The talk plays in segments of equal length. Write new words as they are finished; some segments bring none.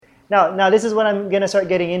Now this is what I'm going to start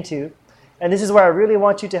getting into. And this is where I really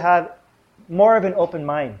want you to have more of an open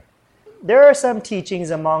mind. There are some teachings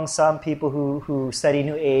among some people who study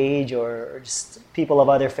New Age or just people of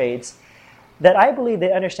other faiths that I believe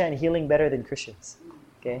they understand healing better than Christians.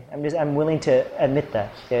 Okay, I'm willing to admit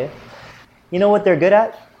that. Okay, you know what they're good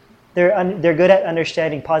at? They're good at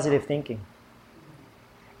understanding positive thinking,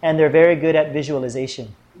 and they're very good at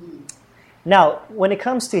visualization. Now, when it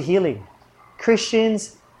comes to healing,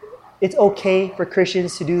 Christians, it's okay for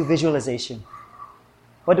Christians to do visualization.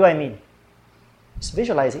 What do I mean? Just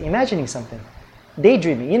visualizing, imagining something,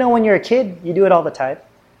 daydreaming. You know, when you're a kid, you do it all the time.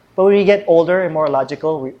 But when you get older and more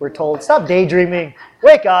logical, we're told, stop daydreaming,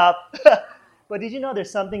 wake up. But did you know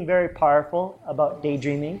there's something very powerful about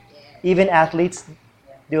daydreaming? Even athletes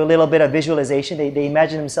do a little bit of visualization. They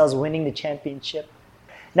imagine themselves winning the championship.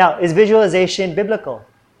 Now, is visualization biblical?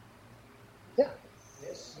 Yeah,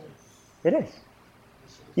 it is.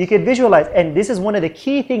 You could visualize. And this is one of the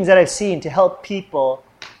key things that I've seen to help people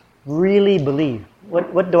really believe.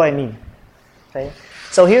 What do I mean? Okay.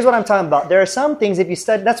 So here's what I'm talking about. There are some things, if you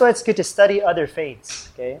study, that's why it's good to study other faiths.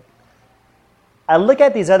 Okay. I look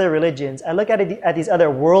at these other religions, I look at these other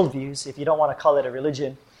worldviews, if you don't want to call it a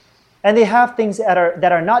religion, and they have things that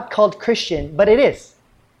are not called Christian, but it is.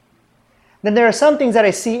 Then there are some things that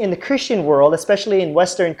I see in the Christian world, especially in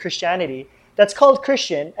Western Christianity, that's called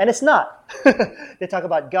Christian, and it's not. They talk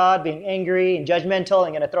about God being angry and judgmental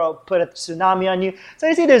and going to put a tsunami on you. So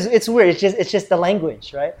you see, it's weird. It's just the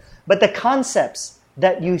language, right? But the concepts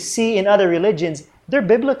that you see in other religions, they're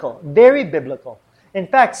biblical, very biblical. In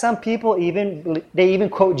fact, some people even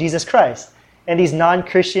quote Jesus Christ and these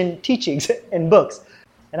non-Christian teachings and books.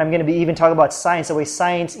 And I'm going to be even talking about science, the way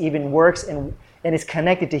science even works and is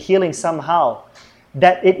connected to healing somehow,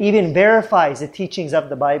 that it even verifies the teachings of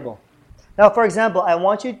the Bible. Now, for example, I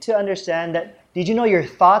want you to understand that, did you know your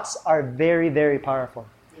thoughts are very, very powerful?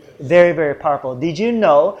 Very, very powerful. Did you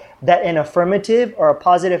know that an affirmative or a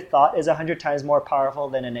positive thought is 100 times more powerful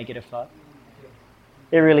than a negative thought?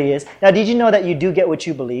 It really is. Now, did you know that you do get what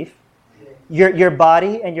you believe? Your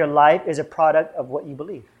body and your life is a product of what you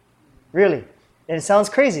believe. Really. And it sounds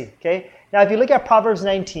crazy, okay? Now, if you look at Proverbs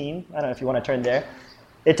 19, I don't know if you want to turn there,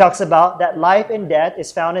 it talks about that life and death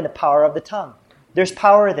is found in the power of the tongue. There's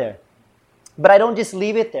power there. But I don't just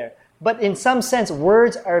leave it there. But in some sense,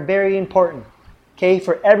 words are very important, okay,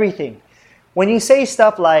 for everything. When you say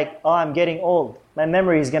stuff like, oh, I'm getting old, my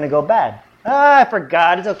memory is going to go bad. I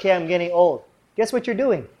forgot, it's okay, I'm getting old. Guess what you're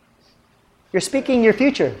doing? You're speaking your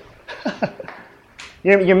future.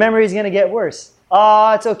 Your memory is going to get worse.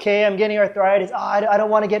 Oh, it's okay, I'm getting arthritis. Oh, I don't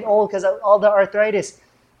want to get old because of all the arthritis.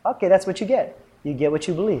 Okay, that's what you get. You get what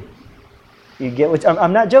you believe.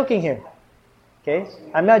 I'm not joking here. Okay?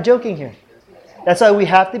 I'm not joking here. That's why we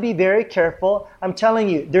have to be very careful. I'm telling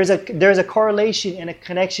you, there's a correlation and a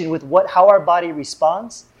connection with how our body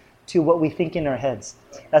responds to what we think in our heads.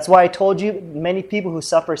 That's why I told you many people who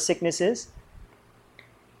suffer sicknesses,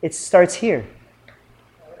 it starts here.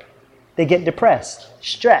 They get depressed,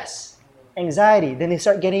 stress, anxiety. Then they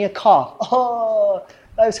start getting a cough. Oh,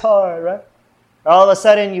 that's hard, right? All of a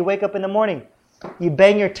sudden, you wake up in the morning. You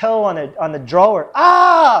bang your toe on the drawer.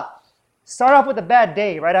 Ah! Start off with a bad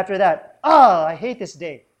day right after that. Oh, I hate this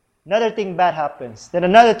day. Another thing bad happens. Then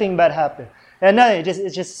another thing bad happens. And it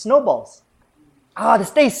just snowballs. Ah,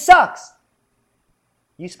 this day sucks.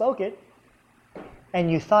 You spoke it.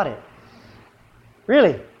 And you thought it.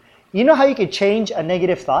 Really. You know how you could change a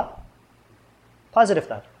negative thought? Positive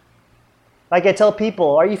thought. Like I tell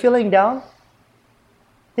people, are you feeling down?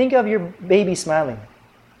 Think of your baby smiling.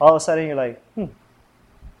 All of a sudden you're like,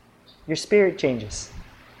 Your spirit changes.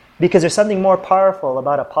 Because there's something more powerful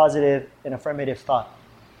about a positive and affirmative thought.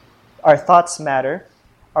 Our thoughts matter.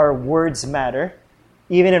 Our words matter.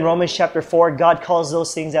 Even in Romans chapter 4, God calls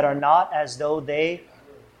those things that are not as though they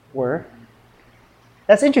were.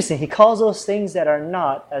 That's interesting. He calls those things that are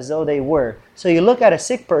not as though they were. So you look at a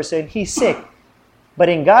sick person, he's sick. But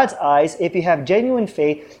in God's eyes, if you have genuine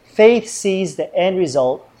faith, faith sees the end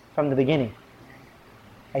result from the beginning.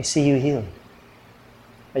 I see you healed.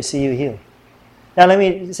 I see you healed. Now let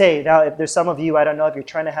me say, if there's some of you, I don't know if you're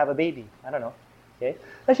trying to have a baby. I don't know. Okay?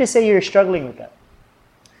 Let's just say you're struggling with that.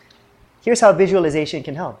 Here's how visualization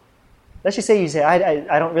can help. Let's just say you say,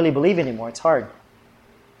 I don't really believe anymore. It's hard.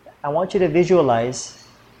 I want you to visualize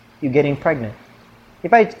you getting pregnant.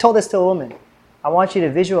 If I told this to a woman, I want you to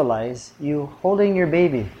visualize you holding your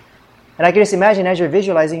baby. And I can just imagine as you're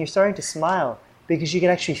visualizing, you're starting to smile because you can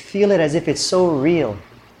actually feel it as if it's so real.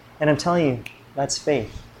 And I'm telling you, that's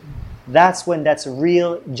faith. That's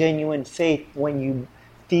real, genuine faith, when you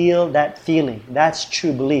feel that feeling. That's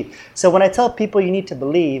true belief. So when I tell people you need to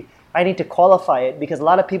believe, I need to qualify it because a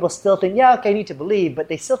lot of people still think, yeah, okay, I need to believe, but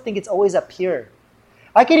they still think it's always up here.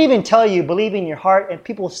 I can even tell you, believe in your heart, and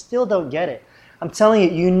people still don't get it. I'm telling you,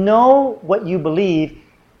 you know what you believe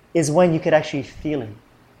is when you could actually feel it.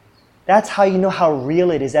 That's how you know how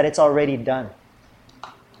real it is, that it's already done.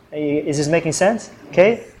 Is this making sense?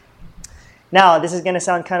 Okay? Now, this is going to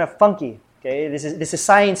sound kind of funky. Okay? This is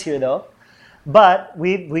science here, though. But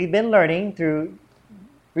we've been learning through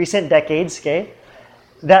recent decades, okay,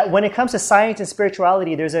 that when it comes to science and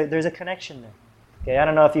spirituality, there's a connection there. Okay? I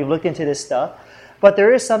don't know if you've looked into this stuff, but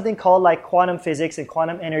there is something called like quantum physics and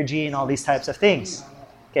quantum energy and all these types of things.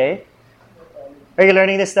 Okay? Are you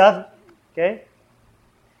learning this stuff? Okay?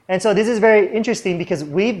 And so this is very interesting because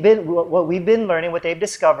what we've been learning, what they've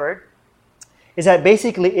discovered, is that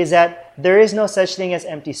basically there is no such thing as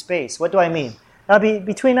empty space. What do I mean? Now,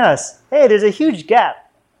 between us, hey, there's a huge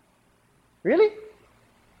gap. Really?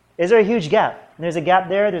 Is there a huge gap? There's a gap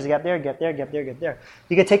there, there's a gap there, gap there, gap there, gap there.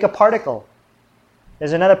 You could take a particle.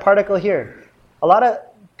 There's another particle here. A lot of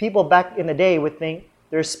people back in the day would think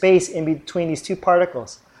there's space in between these two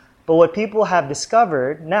particles. But what people have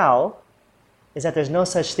discovered now is that there's no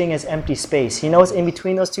such thing as empty space. You know what's in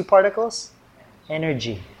between those two particles?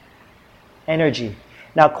 Energy. Energy.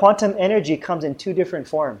 Now, quantum energy comes in two different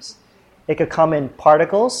forms. It could come in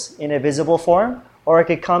particles, in a visible form, or it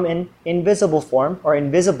could come in invisible form, or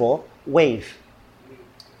invisible wave.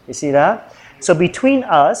 You see that? So between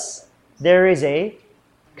us, there is a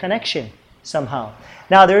connection somehow.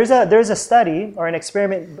 Now, there's a study, or an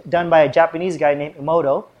experiment done by a Japanese guy named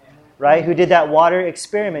Emoto, right, who did that water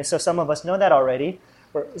experiment. So some of us know that already.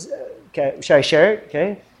 Okay, should I share it?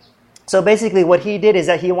 Okay. So basically what he did is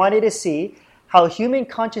that he wanted to see how human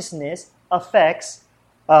consciousness affects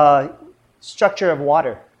structure of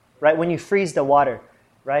water, right? When you freeze the water,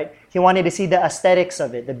 right? He wanted to see the aesthetics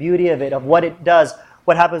of it, the beauty of it, of what it does.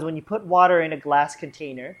 What happens when you put water in a glass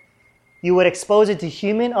container. You would expose it to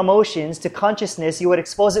human emotions, to consciousness. You would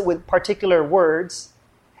expose it with particular words.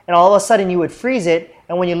 And all of a sudden you would freeze it.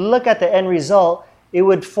 And when you look at the end result, it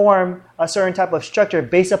would form a certain type of structure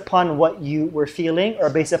based upon what you were feeling or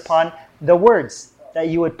based upon the words that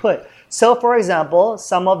you would put. So, for example,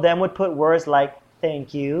 some of them would put words like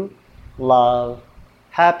thank you, love,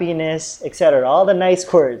 happiness, etc. All the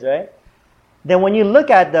nice words, right? Then when you look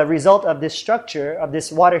at the result of this structure, of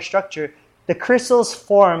this water structure, the crystals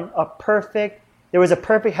form there was a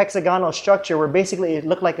perfect hexagonal structure where basically it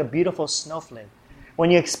looked like a beautiful snowflake.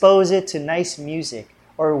 When you expose it to nice music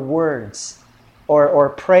or words or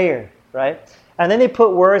prayer, right? And then they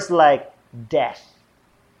put words like death.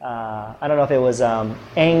 I don't know if it was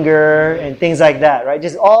anger and things like that, right?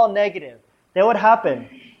 Just all negative. Then what happened?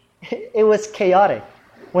 It was chaotic.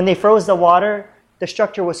 When they froze the water, the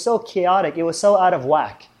structure was so chaotic. It was so out of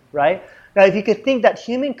whack, right? Now, if you could think that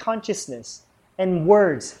human consciousness and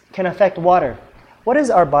words can affect water, what is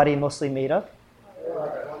our body mostly made of?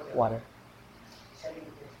 Water.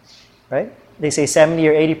 Right? They say 70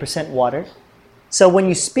 or 80% water. So when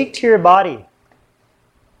you speak to your body,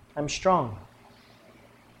 I'm strong.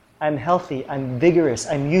 I'm healthy. I'm vigorous.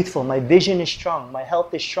 I'm youthful. My vision is strong. My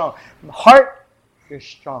health is strong. My heart, you're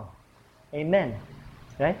strong. Amen.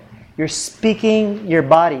 Right? You're speaking your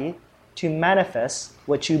body to manifest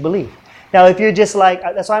what you believe. Now, if you're just like,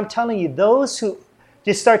 that's why I'm telling you, those who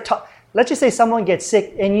just start talking, let's just say someone gets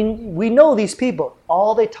sick, and we know these people,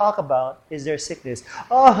 all they talk about is their sickness.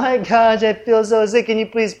 Oh my gosh, I feel so sick, can you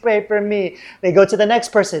please pray for me? They go to the next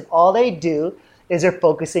person. All they do is they're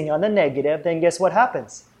focusing on the negative, then guess what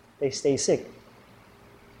happens? They stay sick.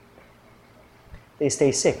 They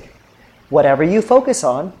stay sick. Whatever you focus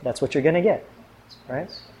on, that's what you're going to get. Right?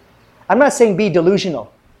 I'm not saying be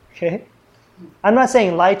delusional. Okay? I'm not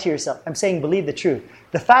saying lie to yourself. I'm saying believe the truth.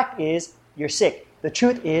 The fact is, you're sick. The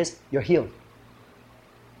truth is, you're healed.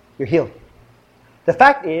 You're healed. The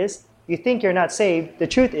fact is, you think you're not saved. The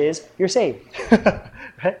truth is, you're saved.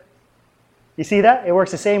 Right? You see that? It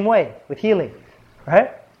works the same way with healing.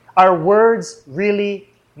 Right? Our words really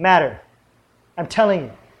matter. I'm telling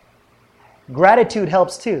you. Gratitude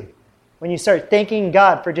helps too. When you start thanking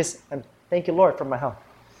God for thank you, Lord, for my health.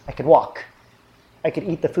 I could walk. I could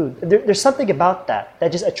eat the food. There's something about that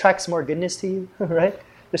just attracts more goodness to you, right?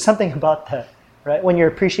 There's something about that, right? When you're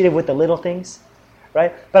appreciative with the little things,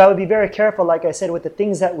 right? But I would be very careful, like I said, with the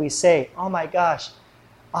things that we say. Oh my gosh.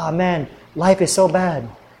 Oh man, life is so bad.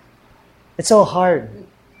 It's so hard.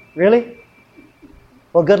 Really?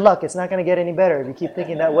 Well, good luck. It's not going to get any better if you keep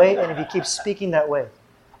thinking that way and if you keep speaking that way.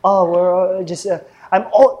 Oh,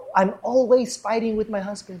 I'm always fighting with my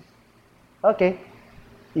husband. Okay.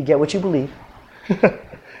 You get what you believe.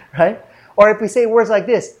 Right? Or if we say words like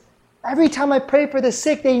this, Every time I pray for the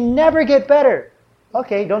sick, they never get better.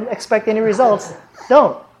 Okay, don't expect any results.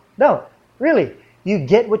 Don't. Really. You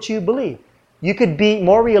get what you believe. You could be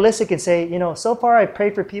more realistic and say, so far I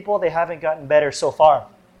prayed for people, they haven't gotten better so far.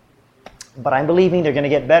 But I'm believing they're going to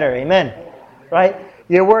get better. Amen. Right?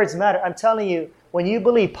 Your words matter. I'm telling you, when you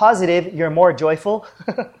believe positive, you're more joyful.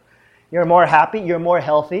 You're more happy. You're more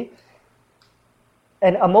healthy.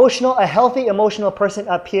 A healthy emotional person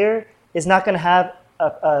up here is not going to have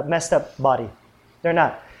a messed up body. They're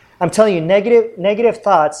not. I'm telling you, negative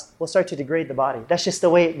thoughts will start to degrade the body. That's just the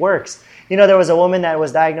way it works. There was a woman that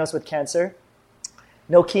was diagnosed with cancer.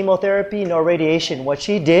 No chemotherapy, no radiation. What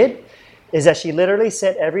she did is that she literally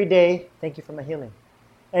said every day, thank you for my healing.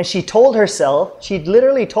 And she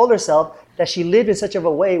literally told herself that she lived in such of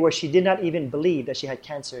a way where she did not even believe that she had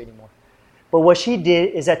cancer anymore. But what she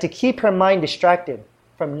did is that to keep her mind distracted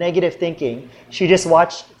from negative thinking, she just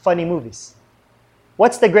watched funny movies.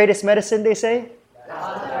 What's the greatest medicine, they say?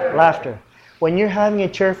 Laughter. When you're having a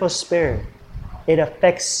cheerful spirit, it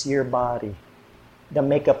affects your body, the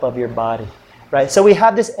makeup of your body, right? So we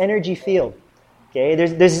have this energy field. Okay,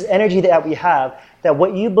 there's this energy that we have that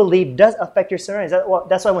what you believe does affect your surroundings.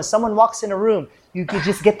 That's why when someone walks in a room, you could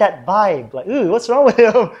just get that vibe, like, ooh, what's wrong with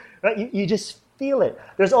him? Right? You just feel it.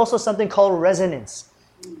 There's also something called resonance,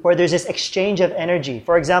 where there's this exchange of energy.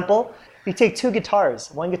 For example, you take two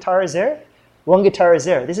guitars. One guitar is there, one guitar is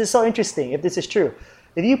there. This is so interesting if this is true.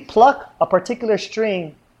 If you pluck a particular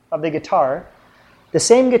string of the guitar, the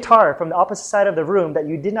same guitar from the opposite side of the room that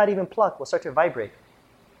you did not even pluck will start to vibrate.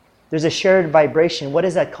 There's a shared vibration. What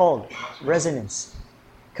is that called? Resonance.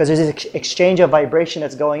 Because there's this exchange of vibration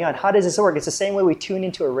that's going on. How does this work? It's the same way we tune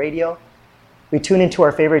into a radio. We tune into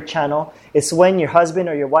our favorite channel. It's when your husband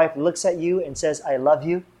or your wife looks at you and says, I love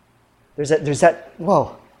you. There's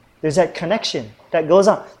that connection that goes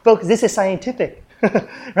on. Folks, this is scientific.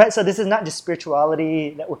 Right? So this is not just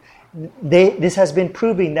spirituality. This has been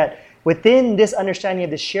proving that within this understanding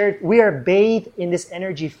of the shared, we are bathed in this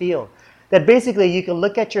energy field. That basically you can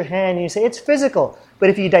look at your hand and you say, it's physical. But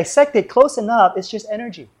if you dissect it close enough, it's just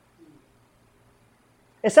energy.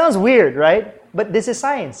 It sounds weird, right? But this is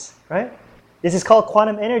science, right? This is called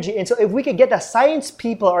quantum energy. And so if we could get that, science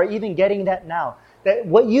people are even getting that now. That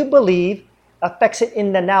what you believe affects it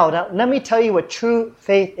in the now. Now, let me tell you what true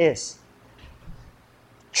faith is.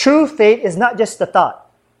 True faith is not just the thought,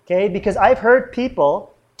 okay? Because I've heard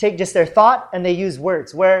people take just their thought and they use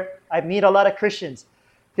words. Where I meet a lot of Christians,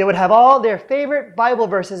 they would have all their favorite Bible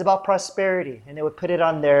verses about prosperity, and they would put it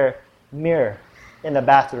on their mirror in the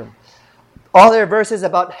bathroom. All their verses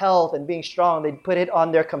about health and being strong, they'd put it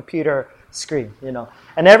on their computer screen,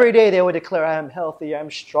 And every day they would declare, I am healthy, I am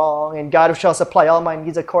strong, and God shall supply all my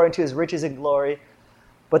needs according to His riches and glory.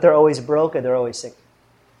 But they're always broke and they're always sick.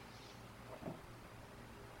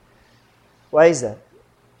 Why is that?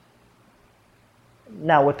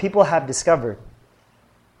 Now, what people have discovered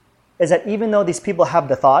is that even though these people have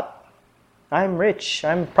the thought, I'm rich,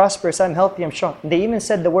 I'm prosperous, I'm healthy, I'm strong, they even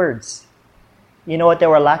said the words. You know what they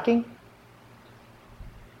were lacking?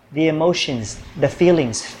 The emotions, the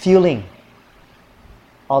feelings, fueling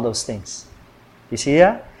all those things. You see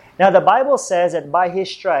that? Now the Bible says that by His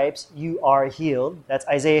stripes you are healed. That's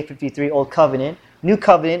Isaiah 53, Old Covenant. New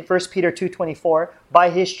Covenant, 1 Peter 2:24. By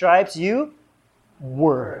His stripes you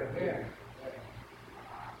were.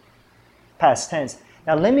 Past tense.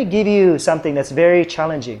 Now let me give you something that's very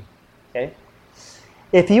challenging. Okay?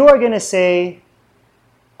 If you are going to say,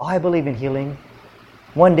 oh, I believe in healing.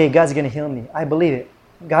 One day God's going to heal me. I believe it.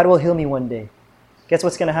 God will heal me one day. Guess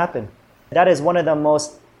what's going to happen? That is one of the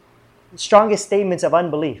most strongest statements of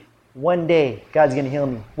unbelief. One day God's going to heal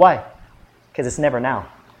me. Why? Because it's never now.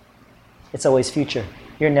 It's always future.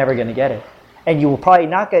 You're never going to get it. And you will probably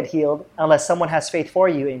not get healed unless someone has faith for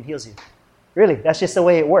you and heals you. Really, that's just the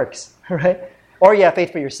way it works, right? Or you have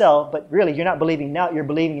faith for yourself, but really you're not believing now, you're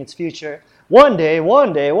believing it's future. One day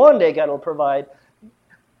God will provide.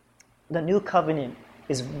 The new covenant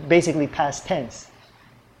is basically past tense.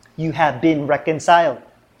 You have been reconciled.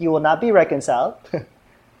 You will not be reconciled.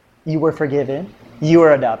 You were forgiven. You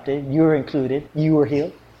were adopted. You were included. You were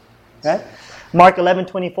healed. Right? Mark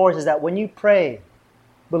 11:24 says that when you pray,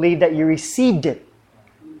 believe that you received it.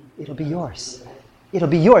 It'll be yours. It'll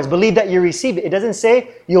be yours. Believe that you received it. It doesn't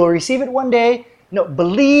say you'll receive it one day. No,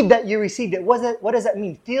 believe that you received it. What does that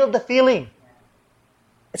mean? Feel the feeling.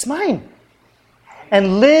 It's mine.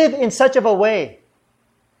 And live in such of a way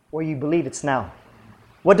where you believe it's now.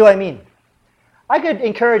 What do I mean? I could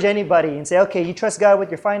encourage anybody and say, okay, you trust God with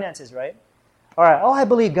your finances, right? All right. Oh, I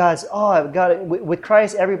believe God. With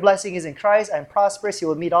Christ, every blessing is in Christ. I'm prosperous. He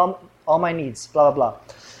will meet all my needs. Blah, blah, blah.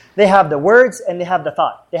 They have the words and they have the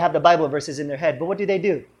thought. They have the Bible verses in their head. But what do?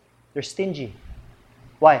 They're stingy.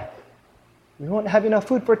 Why? We won't have enough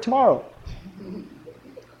food for tomorrow.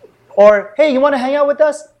 Or, hey, you want to hang out with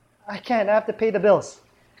us? I can't. I have to pay the bills.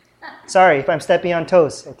 Sorry if I'm stepping on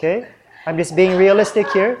toes, okay? I'm just being realistic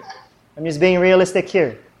here.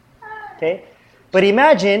 Okay? But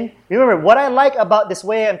remember, what I like about this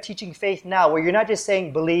way I'm teaching faith now, where you're not just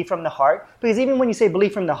saying believe from the heart, because even when you say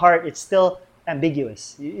believe from the heart, it's still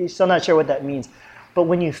ambiguous. You're still not sure what that means. But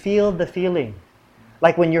when you feel the feeling,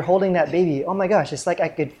 like when you're holding that baby, oh my gosh, it's like I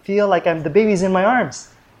could feel like the baby's in my arms.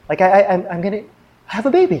 Like I'm going to have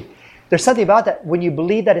a baby. There's something about that when you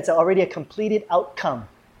believe that it's already a completed outcome,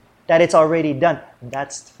 that it's already done.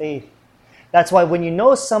 That's faith. That's why when you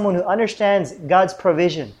know someone who understands God's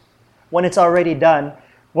provision, when it's already done,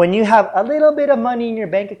 when you have a little bit of money in your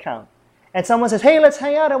bank account, and someone says, hey, let's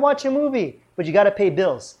hang out and watch a movie, but you got to pay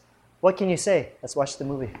bills. What can you say? Let's watch the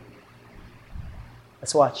movie.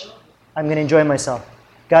 Let's watch. I'm going to enjoy myself.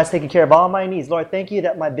 God's taking care of all my needs. Lord, thank you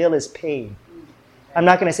that my bill is paid. I'm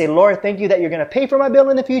not going to say, Lord, thank you that you're going to pay for my bill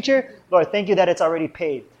in the future. Lord, thank you that it's already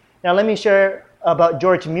paid. Now let me share about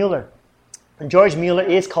George Mueller. George Mueller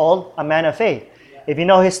is called a man of faith. If you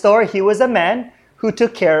know his story, he was a man who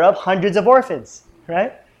took care of hundreds of orphans,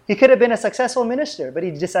 right? He could have been a successful minister, but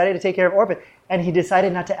he decided to take care of orphans. And he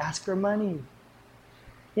decided not to ask for money.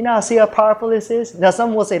 You know, see how powerful this is? Now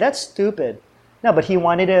some will say, that's stupid. No, but he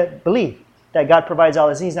wanted to believe that God provides all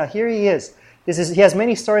his needs. Now here he is. He has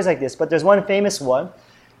many stories like this, but there's one famous one.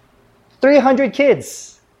 300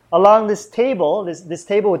 kids along this table, this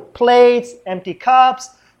table with plates, empty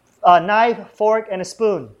cups, a knife, fork, and a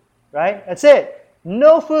spoon, right? That's it.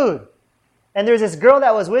 No food. And there's this girl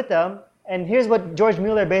that was with them, and here's what George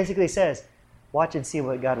Mueller basically says. Watch and see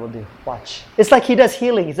what God will do. Watch. It's like he does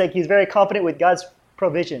healing. It's like he's very confident with God's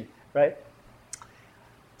provision, right?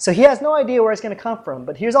 So he has no idea where it's going to come from.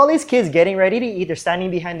 But here's all these kids getting ready to eat. They're standing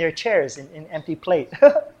behind their chairs in empty plate.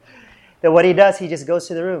 Then what he does, he just goes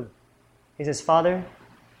to the room. He says, Father,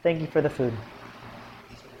 thank you for the food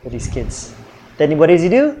for these kids. Then what does he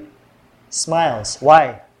do? Smiles.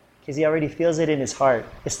 Why? Because he already feels it in his heart.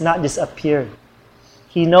 It's not just up here.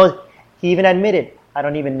 He knows, he even admitted, I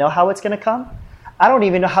don't even know how it's going to come. I don't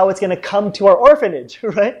even know how it's going to come to our orphanage,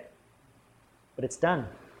 right? But it's done.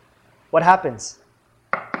 What happens?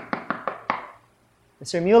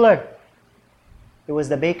 Mr. Mueller, it was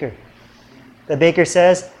the baker. The baker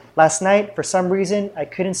says, last night, for some reason, I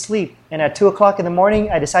couldn't sleep. And at 2 o'clock in the morning,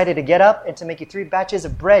 I decided to get up and to make you 3 batches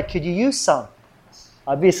of bread. Could you use some?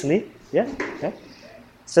 Obviously, yeah. Okay.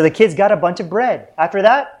 So the kids got a bunch of bread. After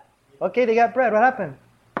that, okay, they got bread. What happened?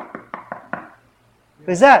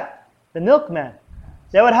 Who's that? The milkman.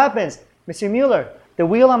 Is that what happens? Mr. Mueller, the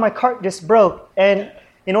wheel on my cart just broke. And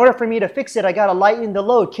in order for me to fix it, I got to lighten the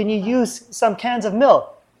load. Can you use some cans of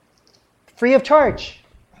milk? Free of charge.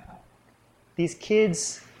 These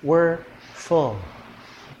kids were full.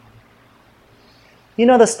 You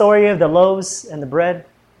know the story of the loaves and the bread?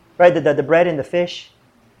 Right, the bread and the fish?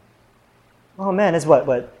 Oh man, it's what?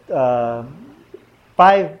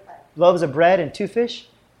 5 loaves of bread and 2 fish?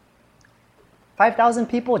 5,000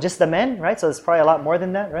 people, just the men, right? So it's probably a lot more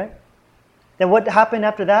than that, right? Then what happened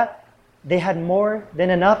after that? They had more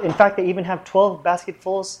than enough. In fact, they even have 12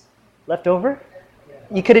 basketfuls left over.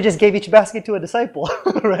 You could have just gave each basket to a disciple,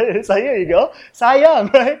 right? It's like, here you go,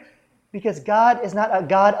 Sayam, right? Because God is not a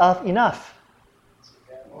God of enough.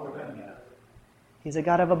 He's a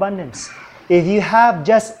God of abundance. If you have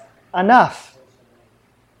just enough,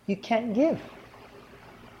 you can't give.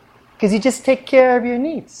 Because you just take care of your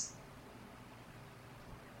needs.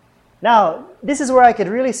 Now, this is where I could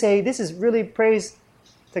really say, this is really praise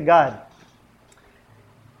to God.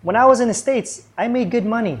 When I was in the States, I made good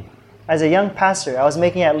money. As a young pastor, I was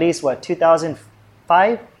making at least,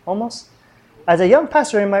 2005 almost? As a young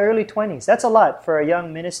pastor in my early 20s. That's a lot for a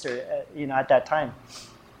young minister, at that time.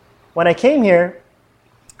 When I came here,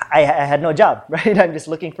 I had no job, right? I'm just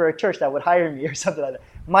looking for a church that would hire me or something like that.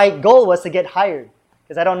 My goal was to get hired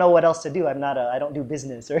because I don't know what else to do. I don't do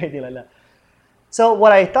business or anything like that. So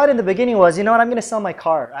what I thought in the beginning was, I'm going to sell my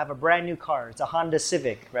car. I have a brand new car. It's a Honda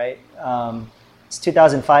Civic, right? It's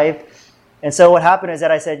 2005. And so what happened is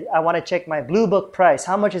that I said, I want to check my Blue Book price.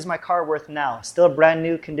 How much is my car worth now? Still brand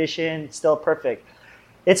new condition, still perfect.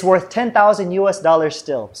 It's worth $10,000 US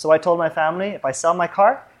still. So I told my family, if I sell my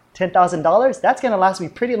car, $10,000, that's going to last me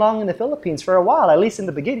pretty long in the Philippines for a while, at least in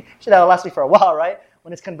the beginning. Sure, that'll last me for a while, right?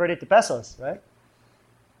 When it's converted to pesos, right?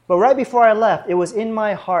 But right before I left, it was in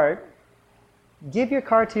my heart, give your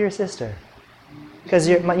car to your sister. Because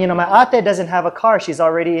my ate doesn't have a car. She's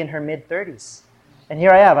already in her mid-30s. And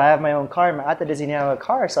here I have my own car. My ate doesn't have a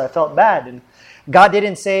car, so I felt bad. And God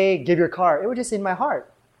didn't say, give your car. It was just in my heart.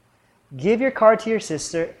 Give your car to your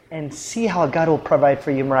sister and see how God will provide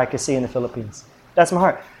for you miraculously in the Philippines. That's my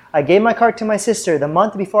heart. I gave my car to my sister the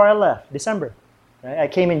month before I left, December. Right? I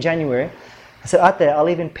came in January. I said, Ate, I'll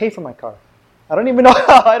even pay for my car. I don't even know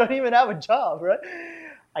how. I don't even have a job, right?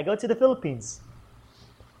 I go to the Philippines.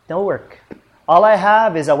 No work. All I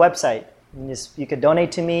have is a website. You could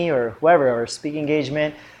donate to me or whoever, or speaking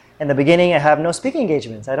engagement. In the beginning, I have no speaking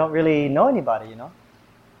engagements. I don't really know anybody, you know.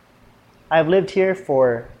 I've lived here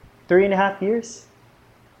for 3.5 years.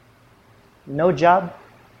 No job.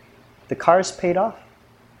 The car's paid off.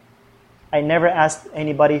 I never asked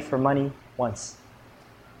anybody for money once.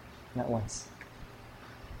 Not once.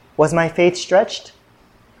 Was my faith stretched?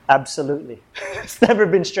 Absolutely. It's never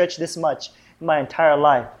been stretched this much in my entire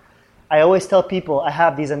life. I always tell people I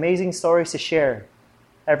have these amazing stories to share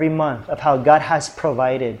every month of how God has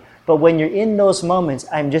provided. But when you're in those moments,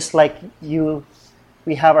 I'm just like you.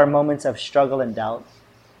 We have our moments of struggle and doubt.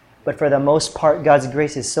 But for the most part, God's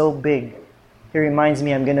grace is so big. He reminds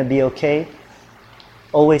me I'm going to be okay.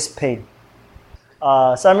 Always paid.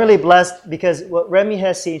 So I'm really blessed because what Remy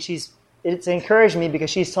has seen, it's encouraged me because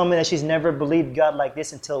she's told me that she's never believed God like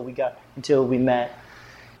this until we met.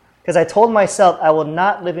 Because I told myself I will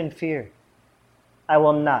not live in fear. I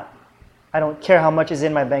will not. I don't care how much is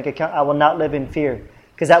in my bank account. I will not live in fear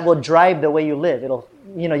because that will drive the way you live.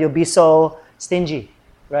 You'll be so stingy,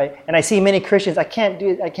 right? And I see many Christians. I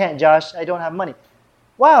can't, Josh. I don't have money.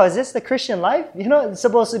 Wow, is this the Christian life? It's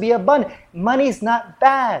supposed to be abundant. Money's not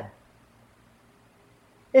bad.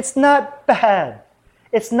 It's not bad.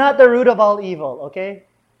 It's not the root of all evil, okay?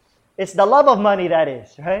 It's the love of money that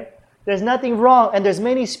is, right? There's nothing wrong. And there's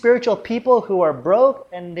many spiritual people who are broke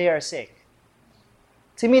and they are sick.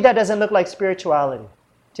 To me, that doesn't look like spirituality.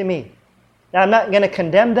 To me. Now, I'm not going to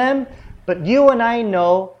condemn them, but you and I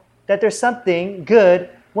know that there's something good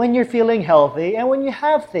when you're feeling healthy and when you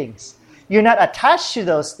have things. You're not attached to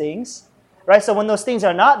those things, right? So when those things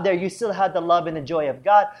are not there, you still have the love and the joy of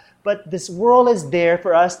God. But this world is there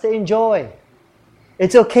for us to enjoy.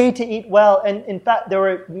 It's okay to eat well. And in fact, there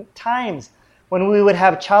were times when we would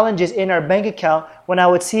have challenges in our bank account, when I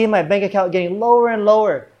would see my bank account getting lower and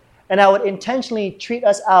lower, and I would intentionally treat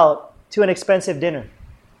us out to an expensive dinner.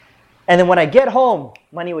 And then when I get home,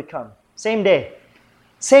 money would come. Same day.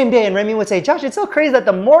 And Remy would say, Josh, it's so crazy that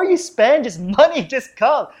the more you spend, just money just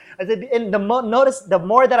comes. I said, and notice the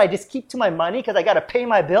more that I just keep to my money because I got to pay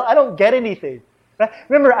my bill, I don't get anything. Right?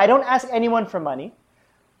 Remember, I don't ask anyone for money.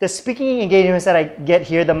 The speaking engagements that I get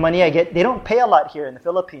here, the money I get, they don't pay a lot here in the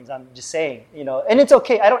Philippines. I'm just saying, and it's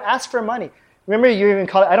okay. I don't ask for money. Remember, you even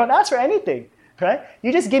call it, I don't ask for anything, right?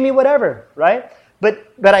 You just give me whatever, right? But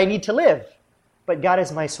I need to live. But God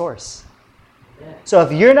is my source. So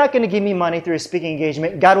if you're not going to give me money through a speaking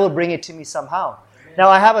engagement, God will bring it to me somehow. Now,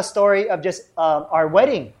 I have a story of just our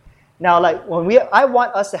wedding. Now, like I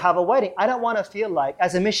want us to have a wedding. I don't want to feel like,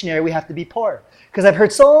 as a missionary, we have to be poor. Because I've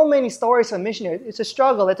heard so many stories from missionaries. It's a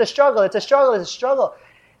struggle, it's a struggle, it's a struggle, it's a struggle.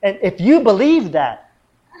 And if you believe that,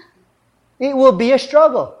 it will be a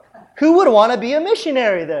struggle. Who would want to be a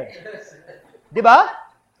missionary then? Diba?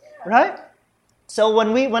 Right? So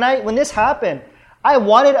when this happened, I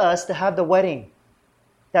wanted us to have the wedding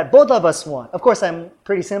that both of us want. Of course, I'm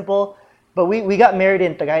pretty simple, but we got married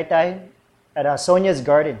in Tagaytay at Sonia's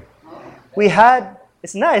garden.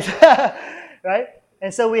 It's nice, right?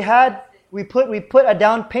 And so we put a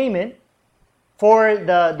down payment for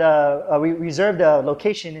we reserved the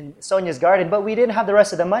location in Sonia's garden, but we didn't have the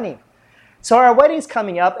rest of the money. So our wedding's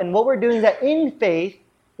coming up, and what we're doing is that in faith,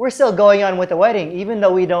 we're still going on with the wedding, even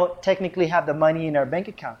though we don't technically have the money in our bank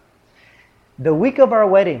account. The week of our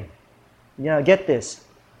wedding, get this.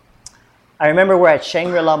 I remember we're at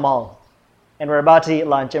Shangri-La Mall, and we're about to eat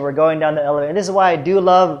lunch, and we're going down the elevator. And this is why I do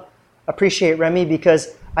appreciate Remy,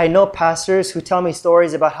 because I know pastors who tell me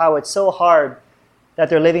stories about how it's so hard that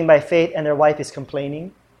they're living by faith and their wife is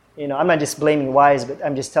complaining. I'm not just blaming wives, but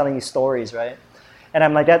I'm just telling you stories, right? And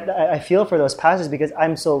I'm like that. I feel for those pastors because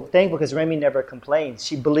I'm so thankful because Remy never complains.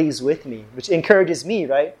 She believes with me, which encourages me,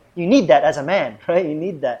 right? You need that as a man, right? You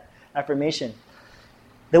need that affirmation.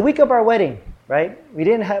 The week of our wedding, right? We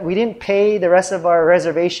didn't pay the rest of our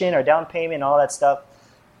reservation, our down payment, all that stuff.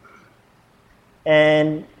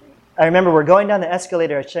 And I remember we're going down the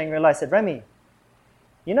escalator at Shangri-La. I said, Remy,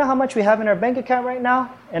 you know how much we have in our bank account right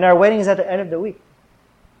now? And our wedding is at the end of the week.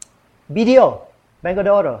 BDO, Banco de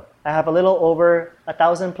Oro. I have a little over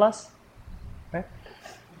 1,000 plus. Right?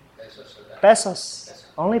 Pesos.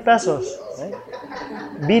 Only pesos. Right?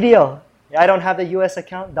 BDO. I don't have the U.S.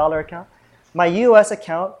 account, dollar account. My U.S.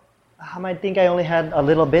 account, I think I only had a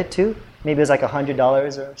little bit too. Maybe it was like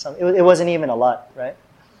 $100 or something. It wasn't even a lot, right?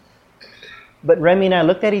 But Remy and I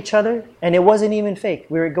looked at each other, and it wasn't even fake.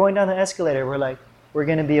 We were going down the escalator. We're like, we're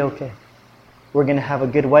going to be okay. We're going to have a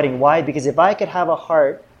good wedding. Why? Because if I could have a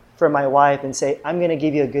heart for my wife and say, I'm going to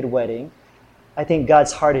give you a good wedding, I think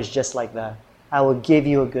God's heart is just like that. I will give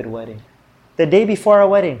you a good wedding. The day before our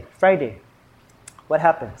wedding, Friday, what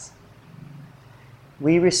happens?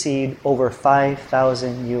 We received over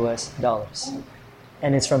 $5,000 US.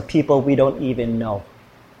 And it's from people we don't even know.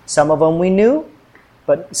 Some of them we knew,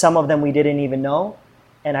 but some of them we didn't even know.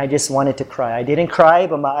 And I just wanted to cry. I didn't cry,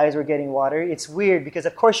 but my eyes were getting watery. It's weird because,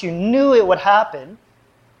 of course, you knew it would happen.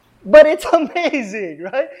 But it's amazing,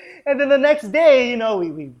 right? And then the next day,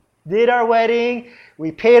 we did our wedding.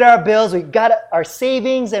 We paid our bills. We got our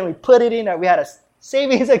savings and we put it in. We had a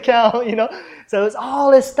savings account, So it was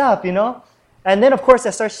all this stuff, And then, of course,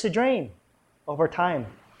 that starts to drain over time.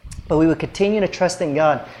 But we would continue to trust in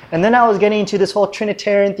God. And then I was getting into this whole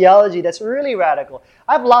Trinitarian theology that's really radical.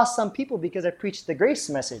 I've lost some people because I preached the grace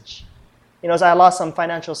message. So I lost some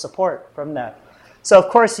financial support from that. So, of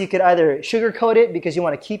course, you could either sugarcoat it because you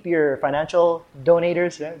want to keep your financial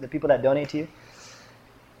donators, the people that donate to you.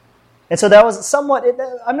 And so that was somewhat,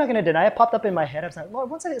 I'm not going to deny it, popped up in my head. I was like, Lord,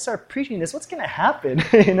 once I start preaching this, what's going to happen?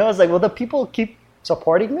 I was like, will the people keep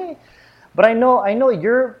supporting me? But I know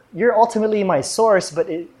you're ultimately my source, but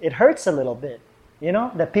it hurts a little bit,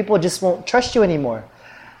 that people just won't trust you anymore.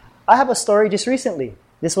 I have a story just recently.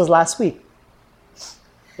 This was last week.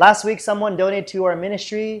 Last week, someone donated to our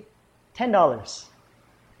ministry $10.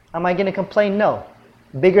 Am I going to complain? No.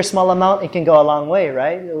 Big or small amount, it can go a long way,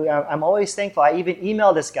 right? I'm always thankful. I even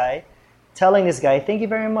emailed this guy, telling this guy, thank you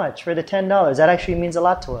very much for the $10. That actually means a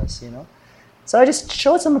lot to us, So I just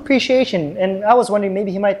showed some appreciation, and I was wondering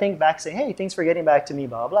maybe he might think back, say, hey, thanks for getting back to me,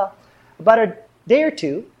 blah, blah. About a day or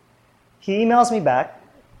two, he emails me back,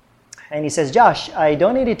 and he says, Josh, I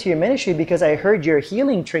donated to your ministry because I heard your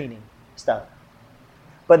healing training stuff.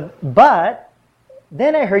 But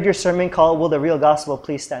then I heard your sermon called, Will the Real Gospel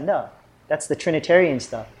Please Stand Up? That's the Trinitarian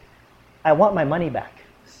stuff. I want my money back.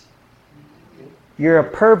 You're a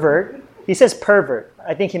pervert. He says pervert.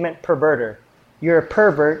 I think he meant perverter. You're a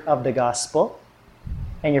pervert of the gospel,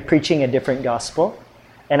 and you're preaching a different gospel.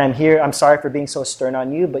 And I'm sorry for being so stern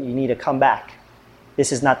on you, but you need to come back.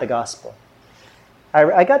 This is not the gospel.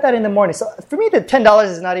 I got that in the morning. So for me, the $10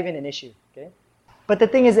 is not even an issue. Okay? But the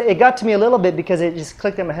thing is, it got to me a little bit because it just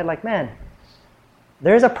clicked in my head like, man,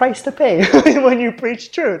 there's a price to pay when you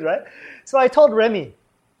preach truth, right? So I told Remy, I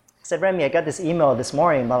said, Remy, I got this email this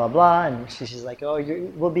morning, blah, blah, blah. And she's like, oh,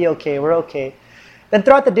 we'll be okay. We're okay. Then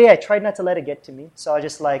throughout the day, I tried not to let it get to me. So I was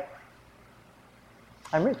just like,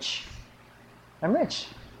 I'm rich. I'm rich.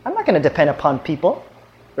 I'm not going to depend upon people,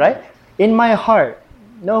 right? In my heart,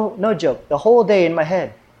 no joke, the whole day in my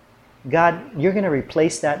head, God, you're going to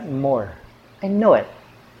replace that more. I know it.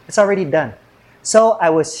 It's already done. So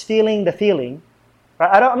I was feeling the feeling.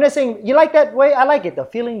 Right? I'm not saying, you like that way? I like it, though.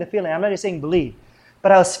 Feeling the feeling. I'm not just saying believe.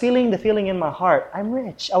 But I was feeling the feeling in my heart. I'm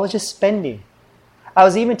rich. I was just spending. I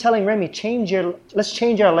was even telling Remy, let's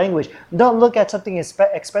change our language. Don't look at something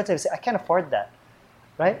expensive and say, I can't afford that.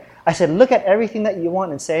 Right? I said, look at everything that you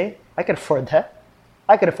want and say, I can afford that.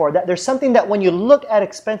 I can afford that. There's something that when you look at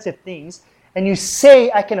expensive things and you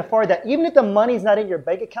say, I can afford that, even if the money's not in your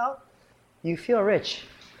bank account, you feel rich.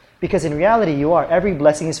 Because in reality, you are. Every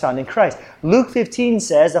blessing is found in Christ. Luke 15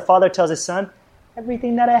 says, the Father tells His Son,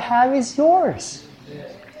 everything that I have is yours.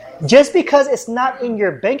 Just because it's not in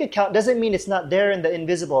your bank account doesn't mean it's not there in the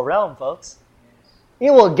invisible realm, folks.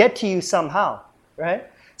 It will get to you somehow, right?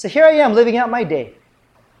 So here I am living out my day.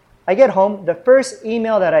 I get home. The first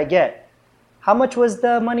email that I get, how much was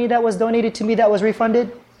the money that was donated to me that was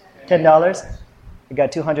refunded? $10. I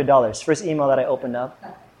got $200. First email that I opened up.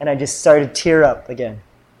 And I just started to tear up again.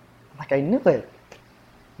 Like, I knew it.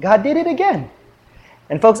 God did it again.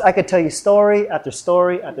 And folks, I could tell you story after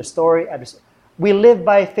story after story after story. We live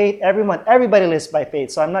by faith every month. Everybody lives by faith.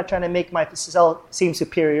 So I'm not trying to make myself seem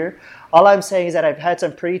superior. All I'm saying is that I've had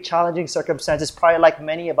some pretty challenging circumstances, probably like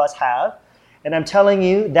many of us have. And I'm telling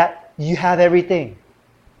you that you have everything.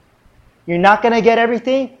 You're not going to get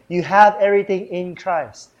everything. You have everything in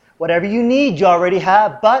Christ. Whatever you need, you already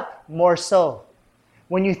have, but more so.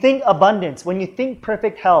 When you think abundance, when you think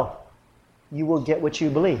perfect health, you will get what you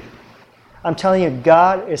believe. I'm telling you,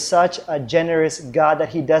 God is such a generous God that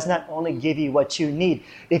He does not only give you what you need.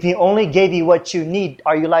 If He only gave you what you need,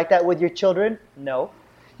 are you like that with your children? No.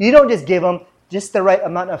 You don't just give them just the right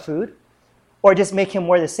amount of food or just make him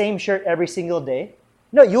wear the same shirt every single day.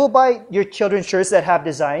 No, you will buy your children shirts that have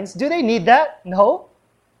designs. Do they need that? No.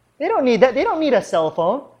 They don't need that. They don't need a cell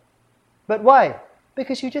phone. But why?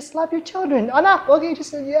 Because you just love your children. Anak, okay,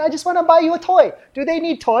 I just want to buy you a toy. Do they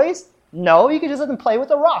need toys? No, you can just let them play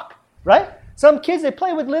with a rock, right? Some kids, they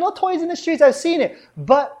play with little toys in the streets. I've seen it.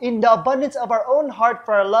 But in the abundance of our own heart,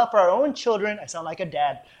 for our love for our own children, I sound like a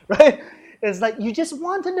dad, right? It's like you just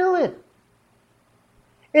want to do it.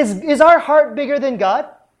 Is our heart bigger than God?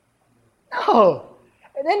 No.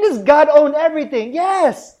 And then does God own everything?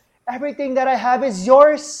 Yes. Everything that I have is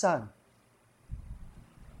yours, son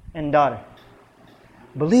and daughter.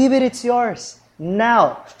 Believe it, it's yours.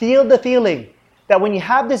 Now, feel the feeling that when you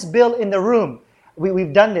have this bill in the room,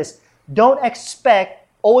 we've done this, don't expect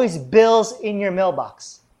always bills in your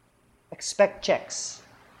mailbox. Expect checks.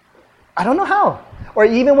 I don't know how. Or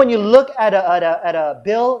even when you look at a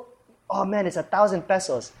bill, oh man, it's 1,000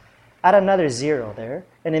 pesos. Add another zero there.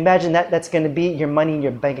 And imagine that's going to be your money in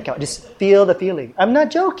your bank account. Just feel the feeling. I'm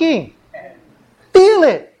not joking. Feel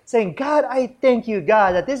it. Saying, God, I thank you,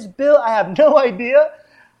 God, that this bill, I have no idea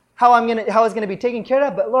how it's going to be taken care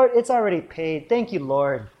of, but Lord, it's already paid. Thank you,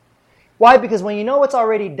 Lord. Why? Because when you know it's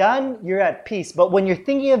already done, you're at peace. But when you're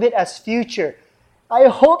thinking of it as future, I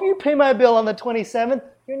hope you pay my bill on the 27th,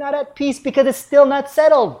 you're not at peace because it's still not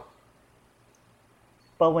settled.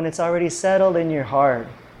 But when it's already settled in your heart,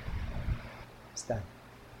 it's done.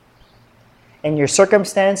 And your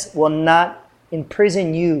circumstance will not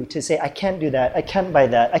imprison you to say, I can't do that, I can't buy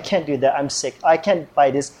that, I can't do that, I'm sick, I can't buy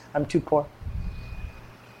this, I'm too poor.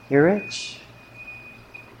 You're rich.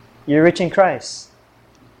 You're rich in Christ.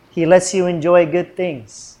 He lets you enjoy good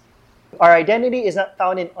things. Our identity is not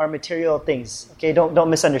found in our material things. Okay, don't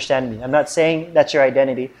misunderstand me. I'm not saying that's your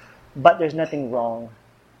identity, but there's nothing wrong.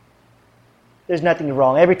 There's nothing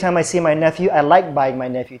wrong. Every time I see my nephew, I like buying my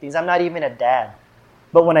nephew things. I'm not even a dad.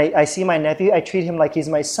 But when I see my nephew, I treat him like he's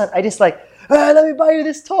my son. I just like, let me buy you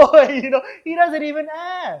this toy. He doesn't even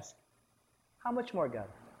ask. How much more God?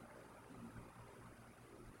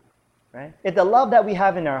 Right? If the love that we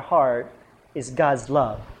have in our heart is God's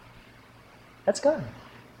love, that's God.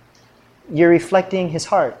 You're reflecting His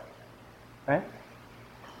heart. Right?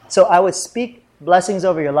 So I would speak blessings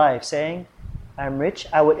over your life, saying, I'm rich.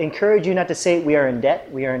 I would encourage you not to say, we are in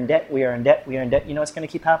debt, we are in debt, we are in debt, we are in debt. You know what's going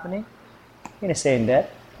to keep happening? You're going to stay in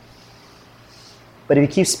debt. But if you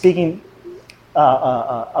keep speaking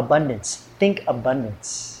abundance, think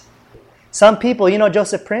abundance. Some people,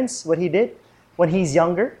 Joseph Prince, what he did when he's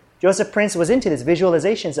younger, Joseph Prince was into this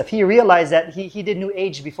visualization stuff. He realized that he did New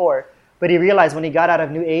Age before, but he realized when he got out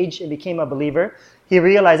of New Age and became a believer, he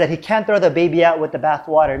realized that he can't throw the baby out with the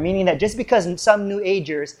bathwater, meaning that just because some New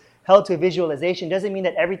Agers held to a visualization doesn't mean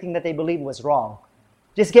that everything that they believed was wrong.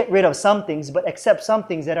 Just get rid of some things, but accept some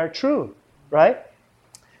things that are true, right?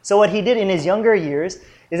 So what he did in his younger years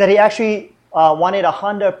is that he actually wanted a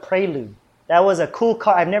Honda Prelude. That was a cool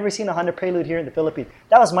car. I've never seen a Honda Prelude here in the Philippines.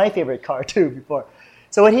 That was my favorite car too before.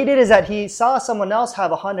 So what he did is that he saw someone else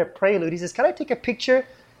have a Honda Prelude. He says, can I take a picture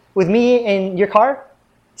with me in your car?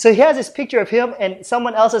 So he has this picture of him and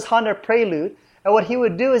someone else's Honda Prelude. And what he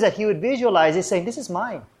would do is that he would visualize it saying, this is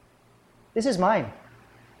mine. This is mine.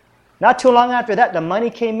 Not too long after that, the money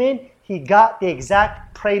came in. He got the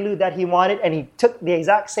exact Prelude that he wanted and he took the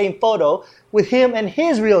exact same photo with him and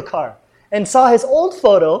his real car and saw his old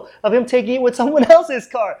photo of him taking it with someone else's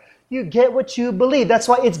car. You get what you believe. That's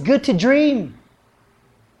why it's good to dream.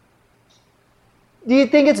 Do you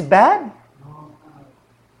think it's bad?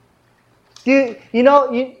 You're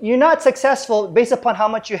not successful based upon how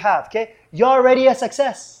much you have, okay? You're already a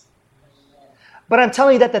success. But I'm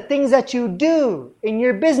telling you that the things that you do in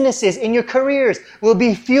your businesses, in your careers, will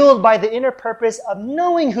be fueled by the inner purpose of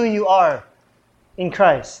knowing who you are in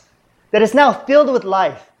Christ. That it's now filled with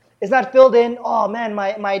life. It's not filled in, oh man,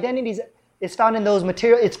 my identity is found in those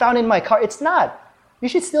materials, it's found in my car. It's not. You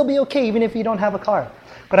should still be okay even if you don't have a car.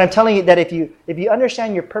 But I'm telling you that if you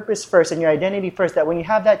understand your purpose first and your identity first, that when you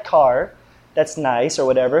have that car that's nice or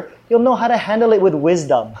whatever, you'll know how to handle it with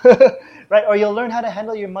wisdom. Right? Or you'll learn how to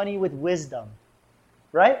handle your money with wisdom.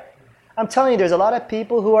 Right? I'm telling you, there's a lot of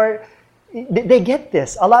people who they get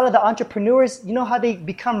this. A lot of the entrepreneurs, you know how they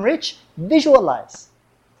become rich? Visualize.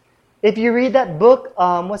 If you read that book,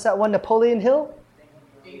 what's that one, Napoleon Hill?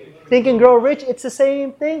 Think and Grow Rich, it's the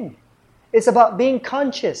same thing. It's about being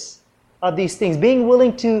conscious of these things, being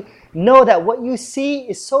willing to know that what you see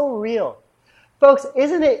is so real. Folks,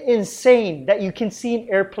 isn't it insane that you can see an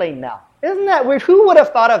airplane now? Isn't that weird? Who would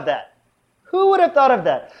have thought of that? Who would have thought of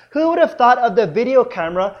that? Who would have thought of the video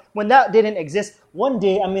camera when that didn't exist? One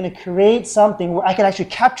day I'm going to create something where I can actually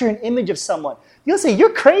capture an image of someone. You'll say,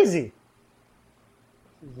 you're crazy.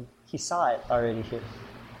 He saw it already here.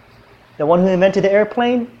 The one who invented the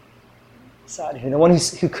airplane, saw it here. The one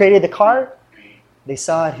who created the car, they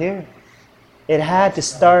saw it here. It had to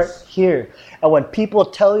start here. And when people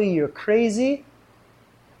tell you you're crazy,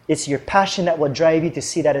 it's your passion that will drive you to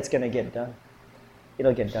see that it's going to get done.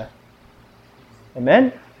 It'll get done.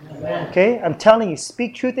 Amen? Amen. Okay? I'm telling you,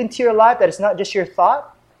 speak truth into your life, that it's not just your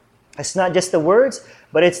thought. It's not just the words,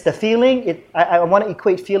 but it's the feeling. I want to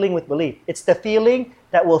equate feeling with belief. It's the feeling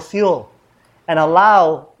that will fuel and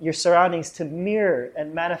allow your surroundings to mirror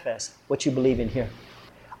and manifest what you believe in here.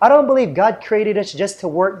 I don't believe God created us just to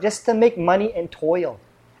work, just to make money and toil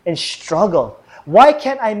and struggle. Why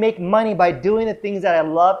can't I make money by doing the things that I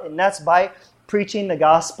love? And that's by preaching the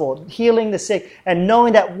gospel, healing the sick, and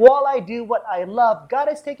knowing that while I do what I love,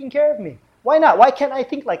 God is taking care of me. Why not? Why can't I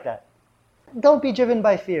think like that? Don't be driven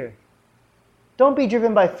by fear. Don't be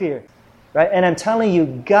driven by fear. Right? And I'm telling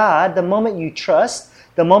you, God, the moment you trust,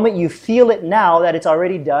 the moment you feel it now that it's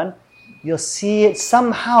already done, you'll see it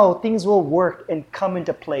somehow. Things will work and come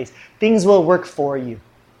into place. Things will work for you.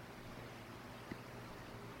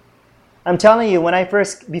 I'm telling you,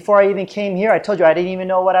 before I even came here, I told you I didn't even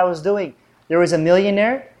know what I was doing. There was a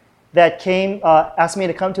millionaire that came, asked me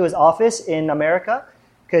to come to his office in America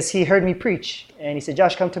because he heard me preach. And he said,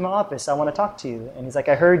 Josh, come to my office. I want to talk to you. And he's like,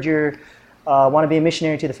 I heard you want to be a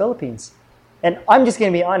missionary to the Philippines. And I'm just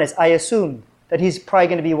going to be honest. I assumed that he's probably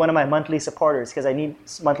going to be one of my monthly supporters because I need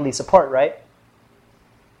monthly support, right?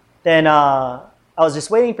 Then I was just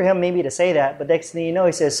waiting for him maybe to say that. But next thing you know,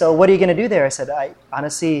 he says, so what are you going to do there? I said, I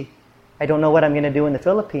don't know what I'm going to do in the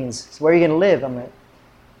Philippines. So where are you going to live? I'm like,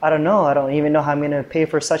 I don't know. I don't even know how I'm going to pay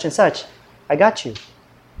for such and such. I got you.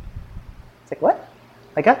 It's like, what?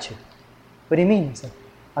 I got you. What do you mean? He's like,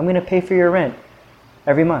 I'm going to pay for your rent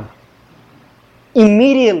every month.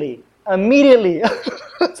 Immediately.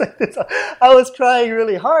 It's like this. I was crying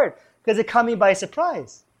really hard because it caught me by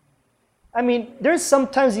surprise. I mean, there's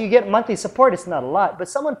sometimes you get monthly support, it's not a lot, but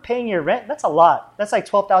someone paying your rent, that's a lot. That's like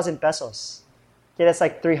 12,000 pesos. Okay, that's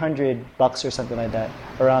like $300 or something like that,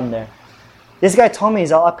 around there. This guy told me,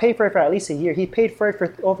 I'll pay for it for at least a year. He paid for it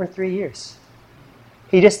for over 3 years.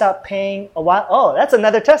 He just stopped paying a while. Oh, that's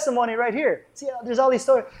another testimony right here. See, there's all these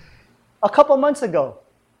stories. A couple months ago,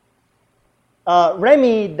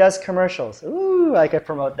 Remy does commercials. Ooh, I could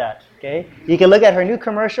promote that. Okay, you can look at her new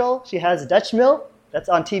commercial. She has Dutch Mill. That's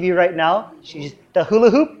on TV right now. She's the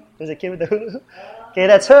hula hoop. There's a kid with the hula hoop. Okay,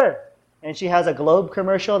 that's her. And she has a Globe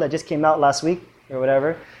commercial that just came out last week or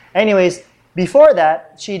whatever. Anyways, before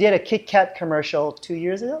that, she did a Kit Kat commercial 3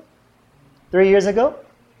 years ago.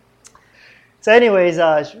 So anyways,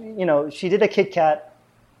 she did a Kit Kat.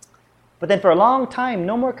 But then for a long time,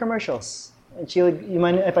 no more commercials. And she would, you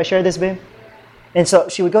mind if I share this, babe? And so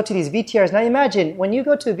she would go to these VTRs. Now imagine, when you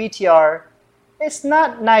go to a VTR, it's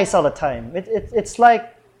not nice all the time. It's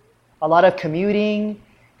like a lot of commuting.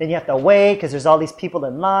 Then you have to wait because there's all these people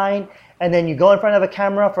in line. And then you go in front of a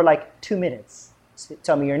camera for like 2 minutes. So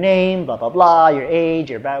tell me your name, blah, blah, blah, your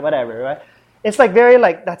age, your whatever, right? It's like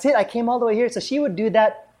that's it. I came all the way here. So she would do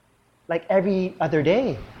that like every other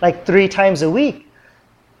day, like 3 times a week.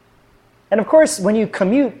 And of course, when you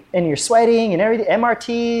commute and you're sweating and everything,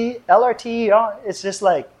 MRT, LRT, it's just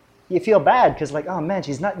like, you feel bad because like, oh man,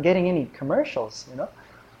 she's not getting any commercials,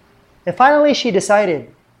 And finally she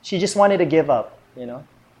decided she just wanted to give up,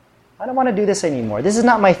 I don't want to do this anymore. This is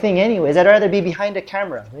not my thing anyways. I'd rather be behind a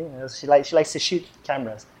camera. She likes to shoot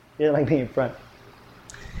cameras. She doesn't like being in front.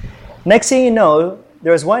 Next thing you know,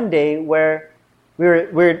 there was one day where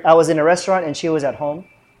I was in a restaurant and she was at home.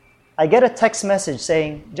 I get a text message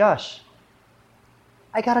saying, Josh,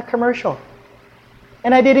 I got a commercial.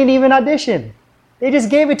 And I didn't even audition. They just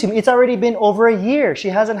gave it to me. It's already been over a year. She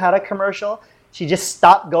hasn't had a commercial. She just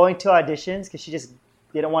stopped going to auditions because she just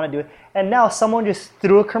didn't want to do it. And now someone just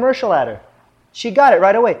threw a commercial at her. She got it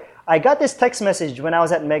right away. I got this text message when I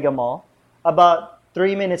was at Mega Mall. About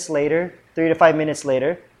 3 to 5 minutes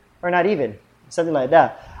later, or not even, something like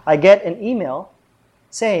that. I get an email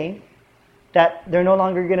saying that they're no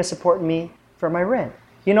longer going to support me for my rent.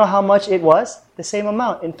 You know how much it was? The same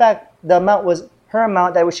amount. In fact, the amount was her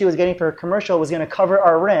amount that she was getting for her commercial was going to cover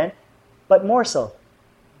our rent, but more so.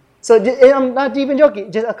 So I'm not even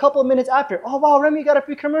joking. Just a couple of minutes after, oh wow, Remy got a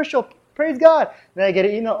free commercial. Praise God. Then I get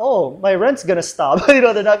an email, oh, my rent's going to stop. They're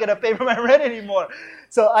not going to pay for my rent anymore.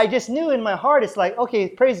 So I just knew in my heart, it's like, okay,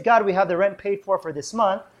 praise God, we have the rent paid for this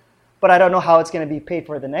month, but I don't know how it's going to be paid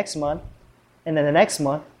for the next month. And then the next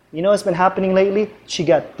month, you know what's been happening lately? She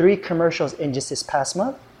got 3 commercials in just this past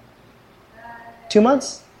month. 2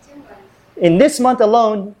 months? 2 months. In this month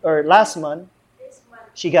alone, or last month,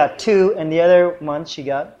 she got 2, and the other month she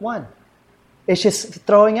got 1. It's just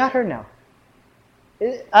throwing at her now.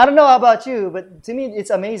 I don't know about you, but to me it's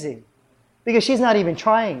amazing. Because she's not even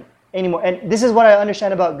trying anymore. And this is what I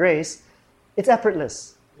understand about grace. It's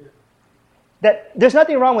effortless. That there's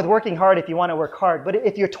nothing wrong with working hard if you want to work hard, but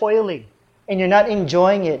if you're toiling and you're not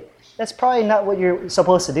enjoying it, that's probably not what you're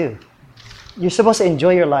supposed to do. You're supposed to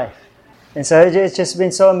enjoy your life. And so it's just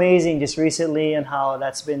been so amazing just recently and how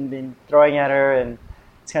that's been throwing at her, and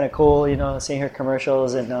it's kind of cool, seeing her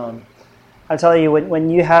commercials. And I'm telling you, when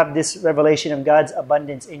you have this revelation of God's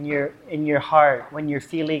abundance in your heart, when you're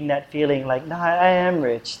feeling that feeling like, no, I am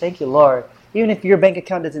rich, thank you, Lord. Even if your bank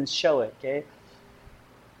account doesn't show it, okay?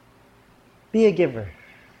 Be a giver.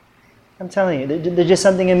 I'm telling you, there's just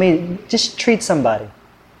something amazing. Just treat somebody.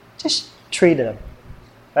 Just treat them.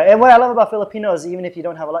 Right? And what I love about Filipinos, even if you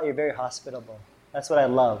don't have a lot, you're very hospitable. That's what I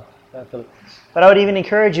love. But I would even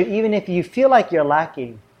encourage you, even if you feel like you're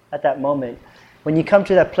lacking at that moment, when you come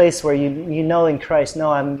to that place where you know in Christ,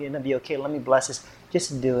 no, I'm going to be okay, let me bless this,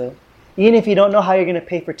 just do it. Even if you don't know how you're going to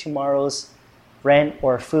pay for tomorrow's rent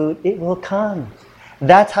or food, it will come.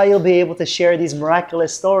 That's how you'll be able to share these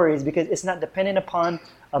miraculous stories, because it's not dependent upon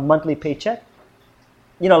a monthly paycheck.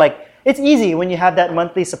 It's easy when you have that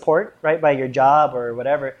monthly support, right, by your job or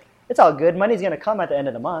whatever. It's all good. Money's going to come at the end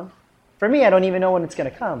of the month. For me, I don't even know when it's going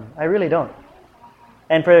to come. I really don't.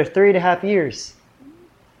 And for 3.5 years,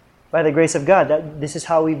 by the grace of God, this is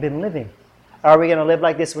how we've been living. Are we going to live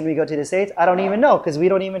like this when we go to the States? I don't even know, because we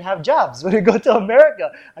don't even have jobs when we go to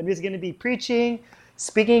America. I'm just going to be preaching,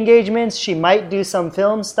 speaking engagements. She might do some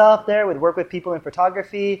film stuff there, work with people in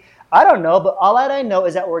photography. I don't know, but all that I know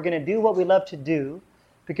is that we're going to do what we love to do,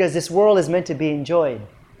 because this world is meant to be enjoyed,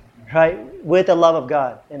 right? With the love of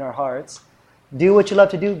God in our hearts. Do what you love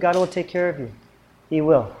to do, God will take care of you. He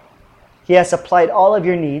will. He has supplied all of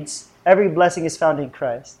your needs. Every blessing is found in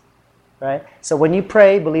Christ, right? So when you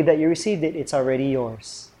pray, believe that you received it, it's already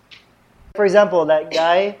yours. For example, that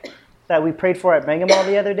guy that we prayed for at Mega Mall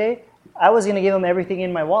the other day, I was going to give him everything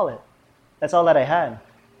in my wallet. That's all that I had.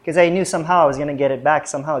 Because I knew somehow I was going to get it back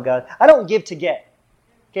somehow. God, I don't give to get.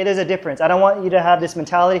 Okay, there's a difference. I don't want you to have this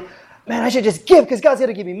mentality, man, I should just give because God's going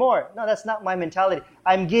to give me more. No, that's not my mentality.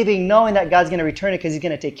 I'm giving knowing that God's going to return it because He's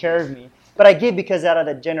going to take care of me. But I give because out of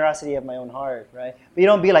the generosity of my own heart, right? But you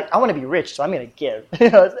don't be like, I want to be rich, so I'm going to give.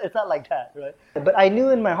 It's not like that, right? But I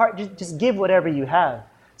knew in my heart, just give whatever you have.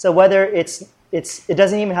 So whether it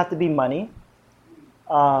doesn't even have to be money.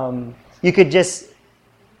 You could just,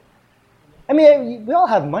 we all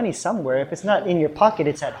have money somewhere. If it's not in your pocket,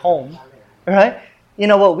 it's at home, right?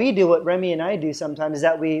 What we do, what Remy and I do sometimes is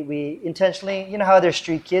that we intentionally, how there's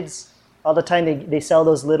street kids all the time, they sell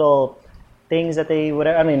those little things that I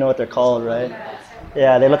don't even know what they're called, right?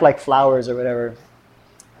 Yeah, they look like flowers or whatever.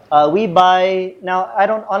 We buy, now I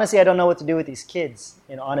don't know what to do with these kids,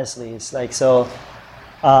 honestly. It's like, so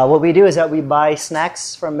what we do is that we buy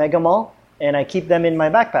snacks from Mega Mall and I keep them in my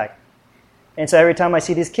backpack. And so every time I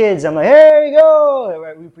see these kids, I'm like, here you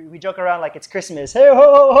go. We joke around like it's Christmas. Hey,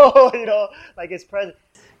 ho, ho, ho, like it's present.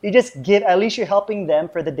 You just give, at least you're helping them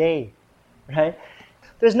for the day, right?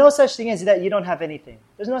 There's no such thing as that you don't have anything.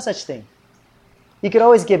 There's no such thing. You could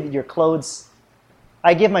always give your clothes.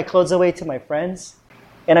 I give my clothes away to my friends.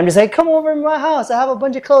 And I'm just like, come over to my house. I have a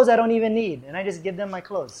bunch of clothes I don't even need. And I just give them my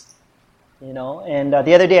clothes, And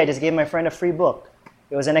the other day I just gave my friend a free book.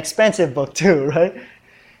 It was an expensive book too, right?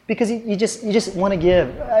 Because you just want to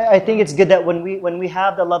give. I think it's good that when we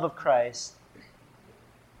have the love of Christ,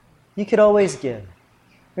 you could always give.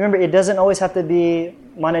 Remember, it doesn't always have to be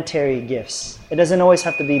monetary gifts. It doesn't always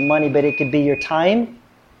have to be money, but it could be your time.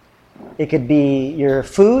 It could be your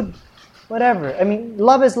food, whatever.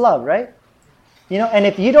 Love is love, right? And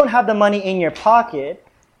if you don't have the money in your pocket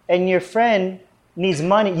and your friend needs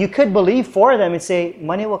money, you could believe for them and say,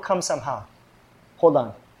 money will come somehow. Hold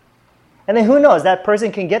on. And then who knows, that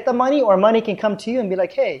person can get the money or money can come to you and be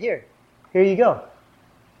like, hey, here you go.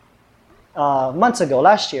 Months ago,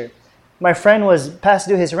 last year, my friend was past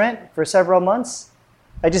due his rent for several months.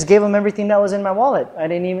 I just gave him everything that was in my wallet.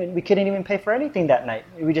 We couldn't even pay for anything that night.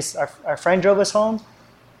 Our friend drove us home,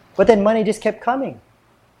 but then money just kept coming.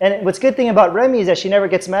 And what's good thing about Remy is that she never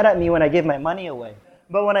gets mad at me when I give my money away.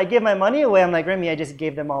 But when I give my money away, I'm like, Remy, I just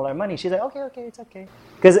gave them all our money. She's like, okay, it's okay.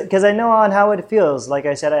 Because I know on how it feels. Like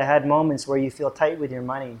I said, I had moments where you feel tight with your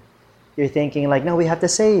money. You're thinking like, no, we have to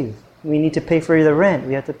save. We need to pay for the rent.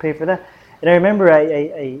 We have to pay for that. And I remember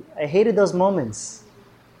I hated those moments.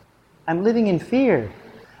 I'm living in fear.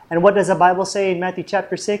 And what does the Bible say in Matthew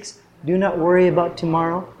chapter 6? Do not worry about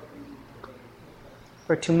tomorrow,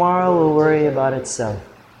 for tomorrow will worry about itself.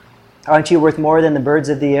 Aren't you worth more than the birds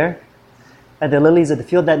of the air? And the lilies of the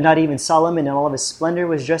field, that not even Solomon in all of his splendor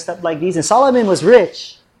was dressed up like these. And Solomon was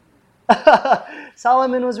rich.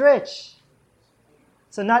 Solomon was rich.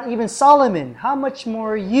 So not even Solomon. How much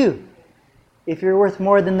more you? if you're worth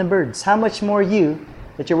more than the birds? How much more you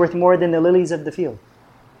that you're worth more than the lilies of the field?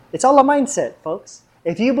 It's all a mindset, folks.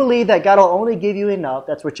 If you believe that God will only give you enough,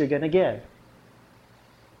 that's what you're going to get.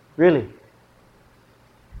 Really.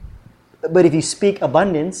 But if you speak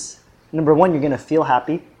abundance, number one, you're going to feel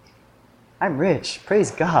happy. I'm rich.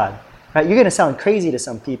 Praise God. Right? You're going to sound crazy to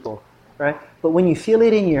some people. Right? But when you feel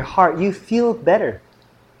it in your heart, you feel better.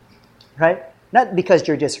 Right? Not because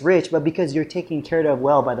you're just rich, but because you're taken care of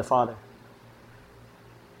well by the Father.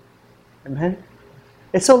 Amen?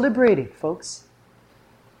 It's so liberating, folks.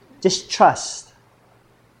 Just trust.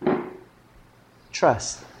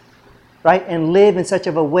 Trust. Right? And live in such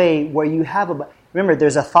of a way where you have a... Remember,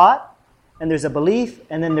 there's a thought, and there's a belief,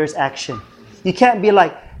 and then there's action. You can't be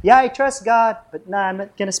like, yeah, I trust God, but nah, I'm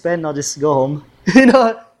not going to spend, I'll just go home.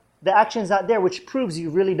 The action's not there, which proves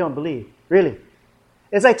you really don't believe. Really.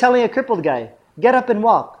 It's like telling a crippled guy, get up and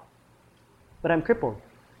walk. But I'm crippled.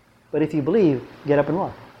 But if you believe, get up and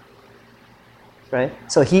walk. Right?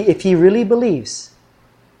 So if he really believes,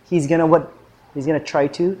 he's gonna try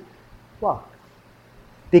to walk.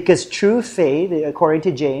 Because true faith, according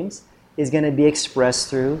to James, is going to be expressed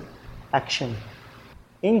through action.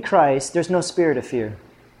 In Christ, there's no spirit of fear.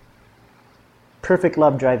 Perfect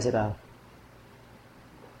love drives it out.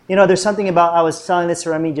 There's something about, I was telling this to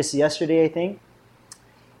Remy just yesterday, I think.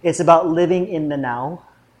 It's about living in the now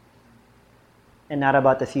and not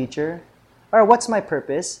about the future. Or what's my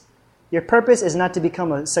purpose? Your purpose is not to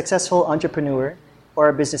become a successful entrepreneur or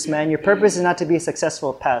a businessman. Your purpose is not to be a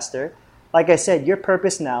successful pastor. Like I said, your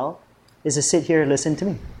purpose now is to sit here and listen to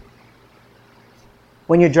me.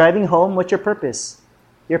 When you're driving home, what's your purpose?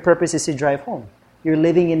 Your purpose is to drive home. You're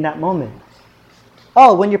living in that moment.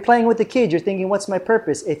 Oh, when you're playing with the kids, you're thinking, what's my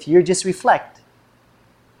purpose? If you just reflect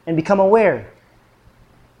and become aware,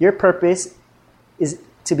 your purpose is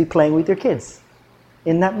to be playing with your kids.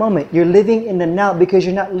 In that moment, you're living in the now because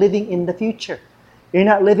you're not living in the future. You're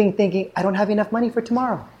not living thinking, I don't have enough money for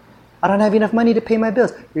tomorrow. I don't have enough money to pay my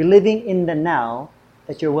bills. You're living in the now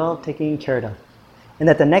that you're well taken care of. And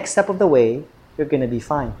that the next step of the way, you're going to be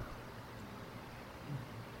fine.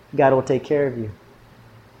 God will take care of you.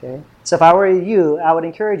 Okay? So if I were you, I would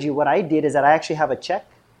encourage you. What I did is that I actually have a check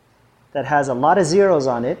that has a lot of zeros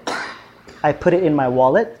on it. I put it in my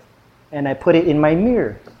wallet and I put it in my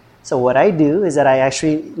mirror. So what I do is that I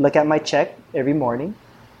actually look at my check every morning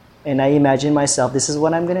and I imagine myself, this is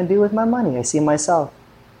what I'm going to do with my money. I see myself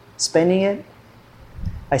spending it.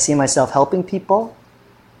 I see myself helping people.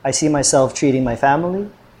 I see myself treating my family,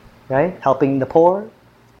 right? Helping the poor.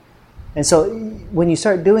 And so when you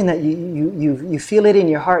start doing that, you feel it in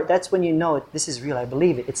your heart. That's when you know this is real. I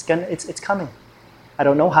believe it. It's coming. I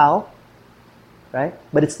don't know how, right?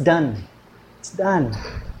 But it's done. It's done.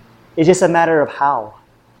 It's just a matter of how.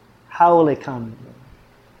 How will it come?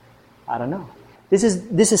 I don't know. This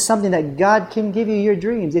is something that God can give you your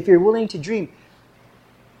dreams. If you're willing to dream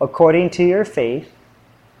according to your faith,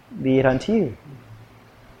 be it unto you.